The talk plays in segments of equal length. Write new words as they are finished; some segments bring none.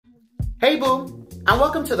Hey boo, and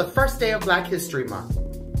welcome to the first day of Black History Month.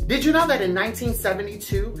 Did you know that in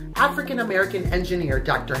 1972, African-American engineer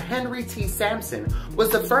Dr. Henry T. Sampson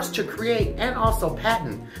was the first to create and also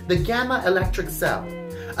patent the gamma electric cell,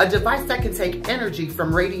 a device that can take energy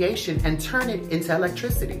from radiation and turn it into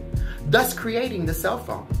electricity, thus creating the cell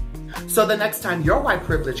phone. So the next time your white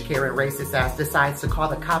privilege carrying racist ass decides to call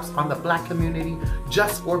the cops on the black community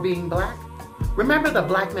just for being black, remember the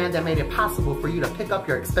black man that made it possible for you to pick up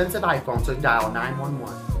your expensive iPhone to dial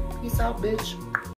 911. Peace out, bitch.